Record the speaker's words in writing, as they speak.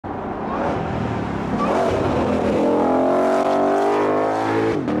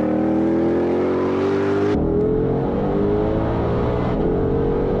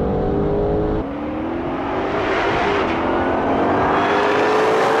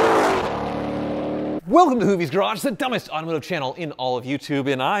Welcome to Hoovie's Garage, the dumbest automotive channel in all of YouTube,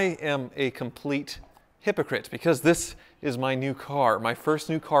 and I am a complete hypocrite because this is my new car, my first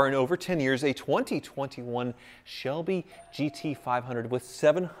new car in over 10 years, a 2021 Shelby GT500 with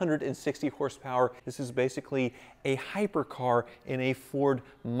 760 horsepower. This is basically a hypercar in a Ford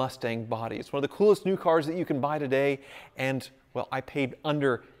Mustang body. It's one of the coolest new cars that you can buy today, and well, I paid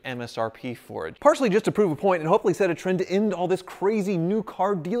under MSRP for it. Partially just to prove a point and hopefully set a trend to end all this crazy new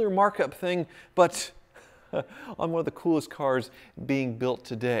car dealer markup thing, but on one of the coolest cars being built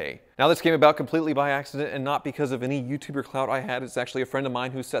today. Now this came about completely by accident and not because of any YouTuber clout I had. It's actually a friend of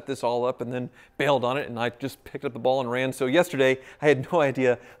mine who set this all up and then bailed on it, and I just picked up the ball and ran. So yesterday I had no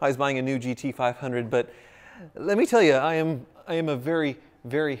idea I was buying a new GT500, but let me tell you, I am a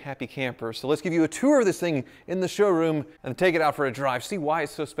very happy camper. So let's give you a tour of this thing in the showroom and take it out for a drive, see why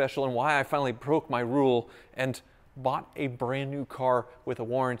it's so special and why I finally broke my rule and bought a brand new car with a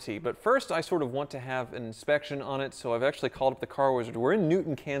warranty. But first I sort of want to have an inspection on it, so I've actually called up the car wizard. We're in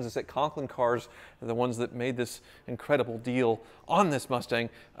Newton, Kansas at Conklin Cars. They're the ones that made this incredible deal on this Mustang.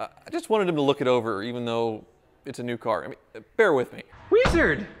 I just wanted him to look it over even though it's a new car. I mean, bear with me.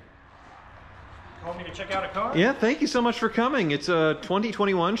 Wizard! Want me to check out a car? Yeah, thank you so much for coming. It's a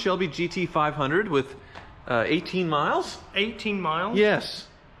 2021 Shelby GT500 with 18 miles. 18 miles? Yes.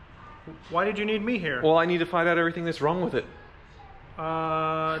 Why did you need me here? Well, I need to find out everything that's wrong with it.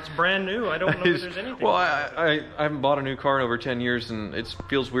 It's brand new. I don't know if there's anything. Well, I haven't bought a new car in over 10 years, and it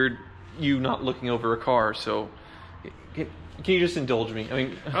feels weird you not looking over a car, so can you just indulge me? I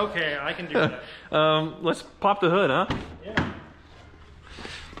mean, okay, I can do that. Let's pop the hood, huh? Yeah.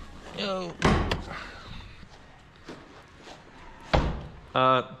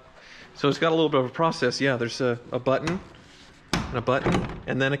 So it's got a little bit of a process. Yeah, there's a button, and a button,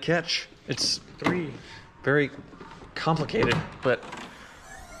 and then a catch. It's very complicated, but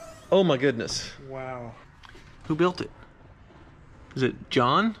oh my goodness. Wow. Who built it? Is it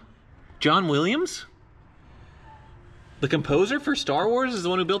John Williams? The composer for Star Wars is the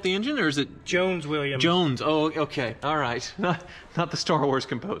one who built the engine, or is it Jones Williams? Jones. Oh, okay. All right. Not the Star Wars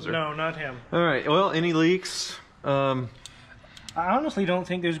composer. No, not him. All right. Well, any leaks? I honestly don't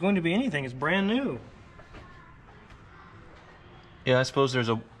think there's going to be anything. It's brand new. Yeah, I suppose there's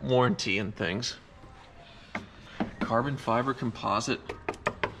a warranty and things. Carbon fiber composite.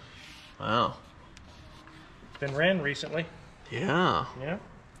 Wow. Been ran recently. Yeah. Yeah.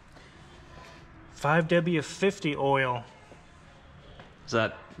 5W50 oil. Is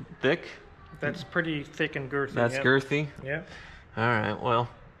that thick? That's pretty thick and girthy. That's girthy? Yeah. All right, well,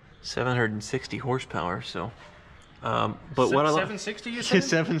 760 horsepower, so. But what 760 you said?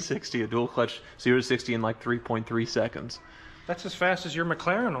 760, a dual clutch, 0 to 60 in like 3.3 seconds. That's as fast as your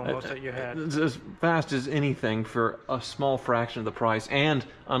McLaren almost that you had. It's as fast as anything for a small fraction of the price, and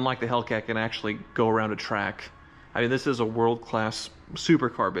unlike the Hellcat, can actually go around a track. I mean, this is a world-class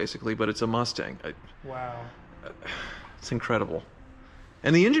supercar, basically, but it's a Mustang. Wow. It's incredible.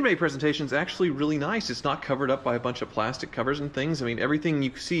 And the engine bay presentation is actually really nice. It's not covered up by a bunch of plastic covers and things. I mean, everything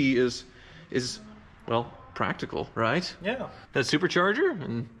you see is well, practical, right? Yeah. That supercharger,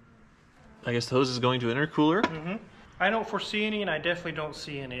 and I guess the hose is going to an intercooler. Mm-hmm. I don't foresee any, and I definitely don't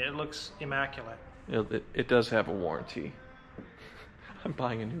see any. It looks immaculate. It does have a warranty. I'm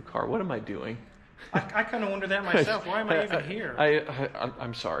buying a new car. What am I doing? I kind of wonder that myself. Why am I even here?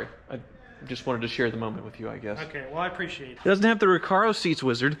 I'm sorry. I just wanted to share the moment with you, I guess. Okay, well, I appreciate it. It doesn't have the Recaro seats,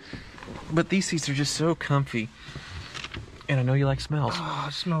 Wizard, but these seats are just so comfy. And I know you like smells. Oh,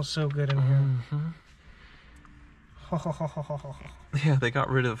 it smells so good in here. Mm-hmm. Yeah, they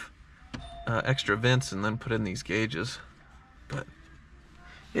got rid of extra vents and then put in these gauges. But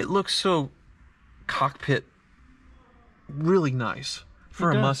it looks so cockpit really nice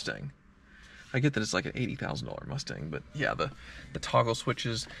for a Mustang. I get that it's like an $80,000 Mustang, but yeah, the toggle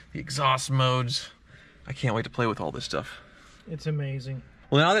switches, the exhaust modes. I can't wait to play with all this stuff. It's amazing.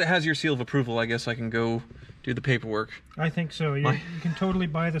 Well, now that it has your seal of approval, I guess I can go do the paperwork. I think so. You can totally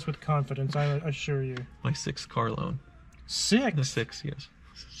buy this with confidence, I assure you. My 6th car loan. 6? The 6, yes.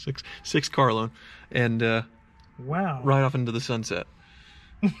 6 car loan. And wow. Right off into the sunset.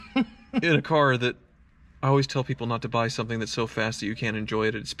 In a car that I always tell people not to buy something that's so fast that you can't enjoy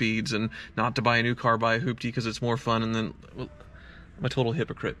it at speeds, and not to buy a new car, buy a hoopty because it's more fun. And then, well, I'm a total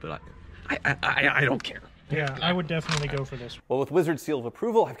hypocrite, but I don't care. Yeah, I would definitely go for this. Well, with Wizard's seal of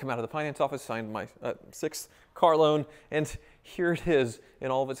approval, I've come out of the finance office, signed my 6th car loan, and here it is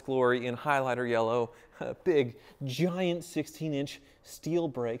in all of its glory in highlighter yellow. Big, giant 16-inch steel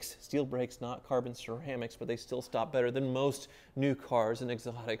brakes. Steel brakes, not carbon ceramics, but they still stop better than most new cars and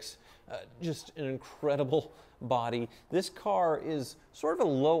exotics. Just an incredible body. This car is sort of a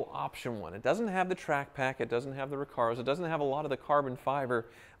low option one. It doesn't have the track pack, it doesn't have the Recaros, it doesn't have a lot of the carbon fiber,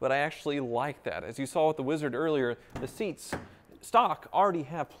 but I actually like that. As you saw with the Wizard earlier, the seats stock already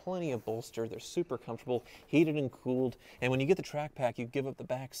have plenty of bolster. They're super comfortable, heated and cooled, and when you get the track pack, you give up the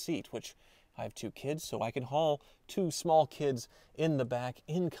back seat, which I have 2 kids, so I can haul 2 small kids in the back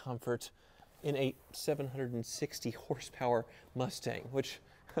in comfort in a 760 horsepower Mustang, which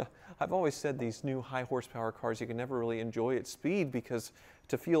I've always said these new high horsepower cars you can never really enjoy at speed, because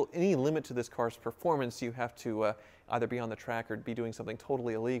to feel any limit to this car's performance you have to either be on the track or be doing something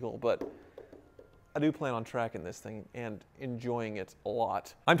totally illegal. But I do plan on tracking this thing and enjoying it a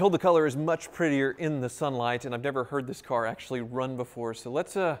lot. I'm told the color is much prettier in the sunlight, and I've never heard this car actually run before, so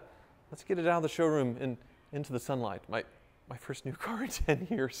let's get it out of the showroom and into the sunlight. My first new car in 10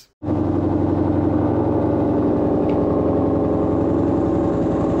 years.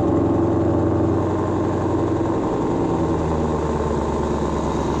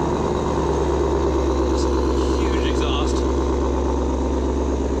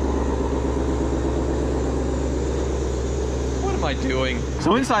 Doing.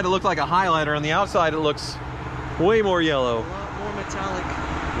 So inside it looked like a highlighter, on the outside it looks way more yellow. A lot more metallic.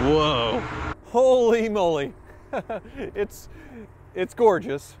 Whoa. Holy moly. It's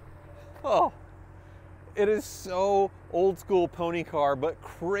gorgeous. Oh, it is so old school pony car, but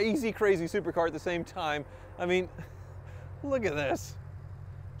crazy, crazy supercar at the same time. I mean, look at this.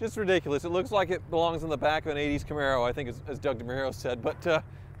 Just ridiculous. It looks like it belongs in the back of an 80s Camaro, I think, as Doug DeMuro said, but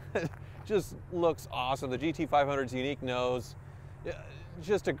it just looks awesome. The GT500's unique nose.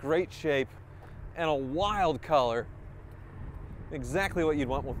 Just a great shape and a wild color. Exactly what you'd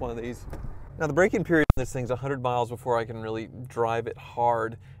want with one of these. Now the break-in period on this thing's 100 miles before I can really drive it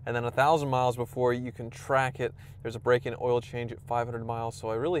hard, and then 1,000 miles before you can track it. There's a break-in oil change at 500 miles, so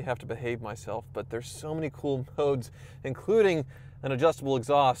I really have to behave myself. But there's so many cool modes, including an adjustable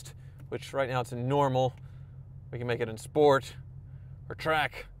exhaust, which right now it's in normal. We can make it in sport, or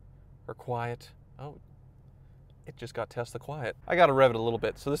track, or quiet. Oh, it just got Tesla quiet. I gotta rev it a little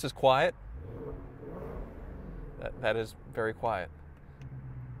bit. So this is quiet. That is very quiet.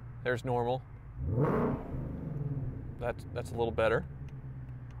 There's normal. That's a little better.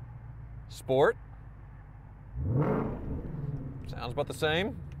 Sport. Sounds about the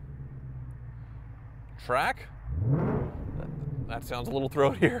same. Track. That sounds a little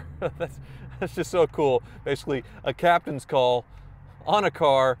throatier. That's just so cool. Basically, a captain's call on a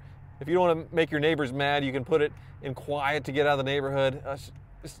car. If you don't want to make your neighbors mad, you can put it in quiet to get out of the neighborhood.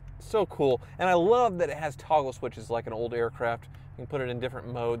 It's so cool. And I love that it has toggle switches like an old aircraft. You can put it in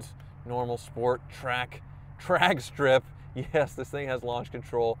different modes: normal, sport, track, drag strip. Yes, this thing has launch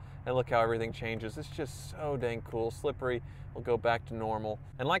control, and look how everything changes. It's just so dang cool. Slippery will go back to normal.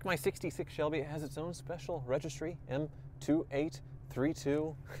 And like my 66 Shelby, it has its own special registry,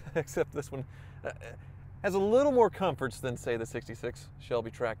 M2832, except this one has a little more comforts than, say, the 66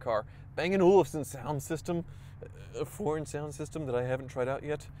 Shelby track car. Bang & Olufsen sound system, a foreign sound system that I haven't tried out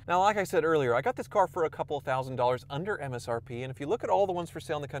yet. Now, like I said earlier, I got this car for a couple of $1,000s under MSRP, and if you look at all the ones for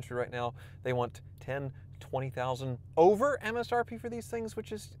sale in the country right now, they want 10, 20,000 over MSRP for these things,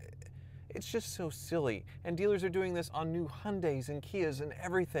 which is, it's just so silly. And dealers are doing this on new Hyundais and Kias and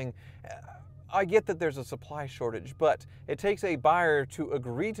everything. I get that there's a supply shortage, but it takes a buyer to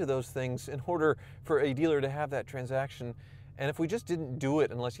agree to those things in order for a dealer to have that transaction. And if we just didn't do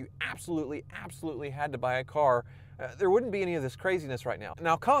it unless you absolutely, absolutely had to buy a car, there wouldn't be any of this craziness right now.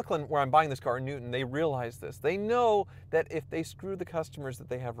 Now, Conklin, where I'm buying this car in Newton, they realize this. They know that if they screw the customers that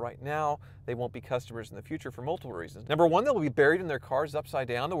they have right now, they won't be customers in the future for multiple reasons. Number one, they'll be buried in their cars upside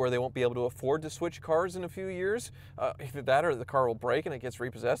down to where they won't be able to afford to switch cars in a few years. Either that or the car will break and it gets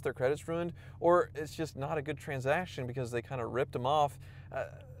repossessed, their credit's ruined, or it's just not a good transaction because they kind of ripped them off.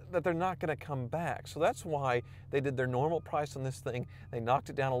 That they're not going to come back. So that's why they did their normal price on this thing. They knocked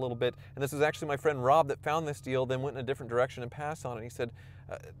it down a little bit. And this is actually my friend Rob that found this deal, then went in a different direction and passed on it. He said,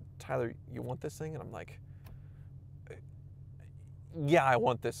 Tyler, you want this thing? And I'm like, yeah, I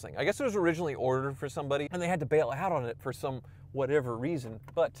want this thing. I guess it was originally ordered for somebody and they had to bail out on it for some whatever reason.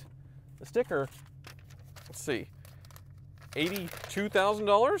 But the sticker, let's see,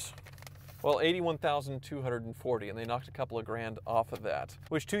 $82,000? Well, $81,240, and they knocked a couple of grand off of that.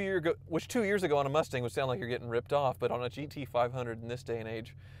 Which 2 years ago on a Mustang would sound like you're getting ripped off, but on a GT500 in this day and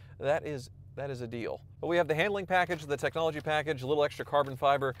age, that is a deal. But we have the handling package, the technology package, a little extra carbon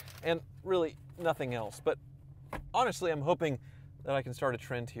fiber, and really nothing else. But honestly, I'm hoping that I can start a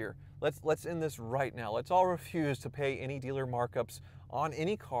trend here. Let's end this right now. Let's all refuse to pay any dealer markups on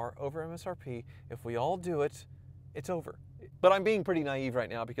any car over MSRP. If we all do it, it's over. But I'm being pretty naive right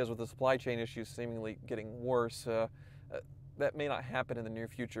now because with the supply chain issues seemingly getting worse, that may not happen in the near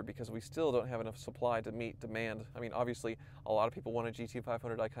future because we still don't have enough supply to meet demand. I mean, obviously, a lot of people want a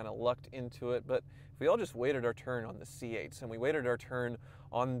GT500. I kind of lucked into it, but if we all just waited our turn on the C8s and we waited our turn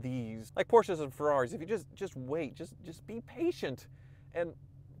on these, like Porsches and Ferraris, if you just wait, just be patient, and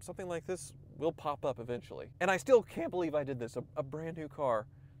something like this will pop up eventually. And I still can't believe I did this, a brand new car.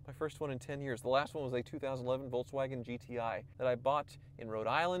 My first one in 10 years. The last one was a 2011 Volkswagen GTI that I bought in Rhode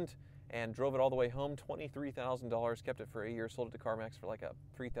Island and drove it all the way home, $23,000, kept it for a year, sold it to CarMax for like a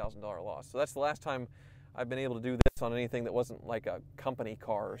 $3,000 loss. So that's the last time I've been able to do this on anything that wasn't like a company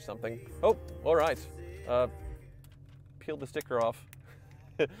car or something. Oh, all right. Peeled the sticker off.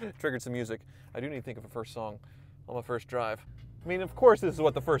 Triggered some music. I do need to think of a first song on my first drive. I mean, of course this is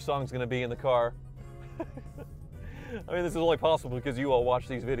what the first song's gonna be in the car. I mean, this is only possible because you all watch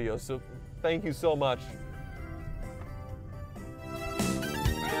these videos, so thank you so much.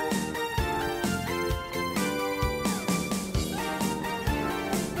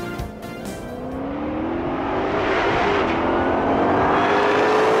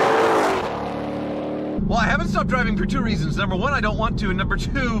 Well, I haven't stopped driving for two reasons. Number one, I don't want to, and number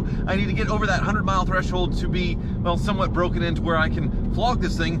two, I need to get over that 100-mile threshold to be, well, somewhat broken into where I can flog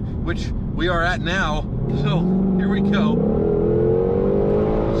this thing, which we are at now. So, here we go.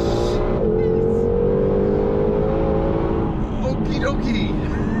 Okie dokie.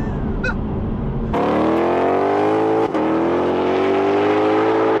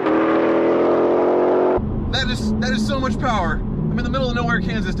 That is so much power. I'm in the middle of nowhere,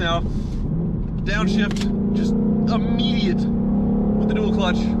 Kansas now. Downshift, just immediate with the dual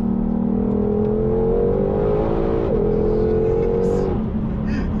clutch.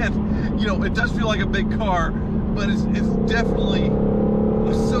 And, you know, it does feel like a big car, but it's definitely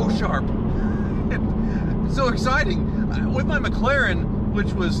so sharp. And so exciting. With my McLaren,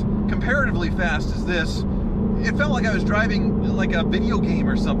 which was comparatively fast as this, it felt like I was driving like a video game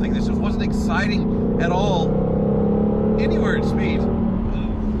or something. This just wasn't exciting at all, anywhere at speed.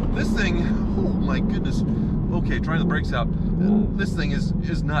 This thing, oh my goodness. Okay, trying the brakes out. This thing is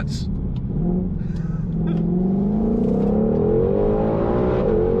nuts.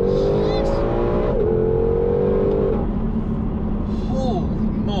 Holy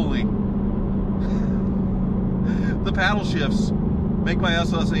moly. The paddle shifts make my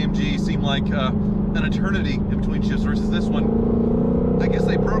SLS AMG seem like an eternity in between shifts versus this one. I guess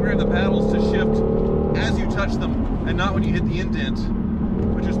they programmed the paddles to shift as you touch them and not when you hit the indent,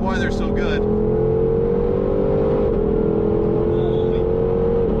 which is why they're so good. Holy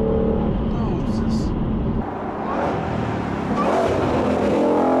Moses.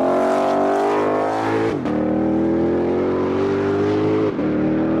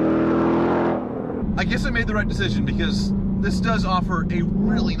 I guess I made the right decision because this does offer a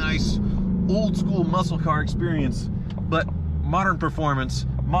really nice old school muscle car experience, but modern performance,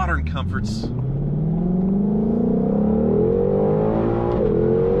 modern comforts.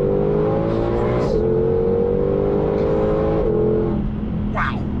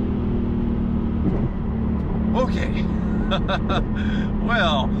 Okay.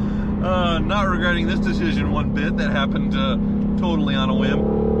 Well, not regretting this decision one bit. That happened totally on a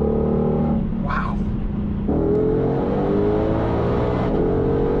whim. Wow.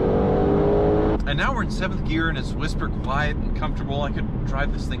 And now we're in 7th gear and it's whisper quiet and comfortable. I could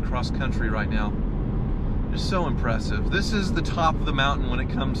drive this thing cross country right now. It's so impressive. This is the top of the mountain when it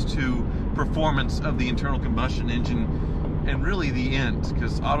comes to performance of the internal combustion engine. And really the end,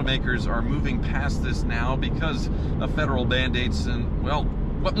 because automakers are moving past this now because of federal mandates, and well,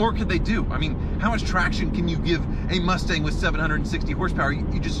 what more could they do? I mean, how much traction can you give a Mustang with 760 horsepower?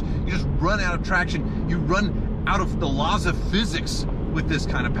 You just run out of traction. You run out of the laws of physics with this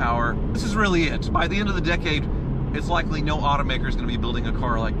kind of power. This is really it. By the end of the decade, it's likely no automaker is going to be building a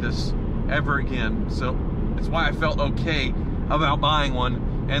car like this ever again. So that's why I felt okay about buying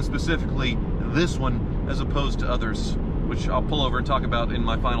one, and specifically this one as opposed to others, which I'll pull over and talk about in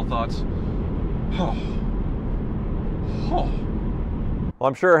my final thoughts. Well,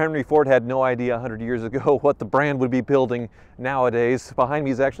 I'm sure Henry Ford had no idea 100 years ago what the brand would be building nowadays. Behind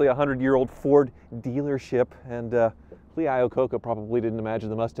me is actually a 100-year-old Ford dealership, and Lee Iacocca probably didn't imagine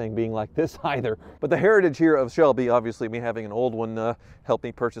the Mustang being like this either. But the heritage here of Shelby, obviously me having an old one helped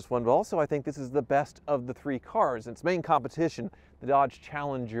me purchase one, but also I think this is the best of the three cars. Its main competition, the Dodge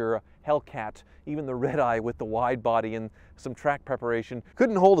Challenger Hellcat, even the Red Eye with the wide body and some track preparation,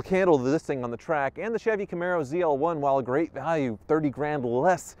 couldn't hold a candle to this thing on the track. And the Chevy Camaro ZL1, while a great value, 30 grand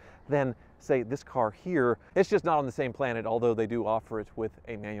less than, say, this car here, it's just not on the same planet, although they do offer it with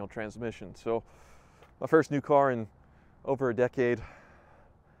a manual transmission. So my first new car in over a decade.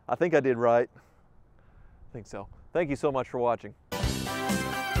 I think I did right. I think so. Thank you so much for watching.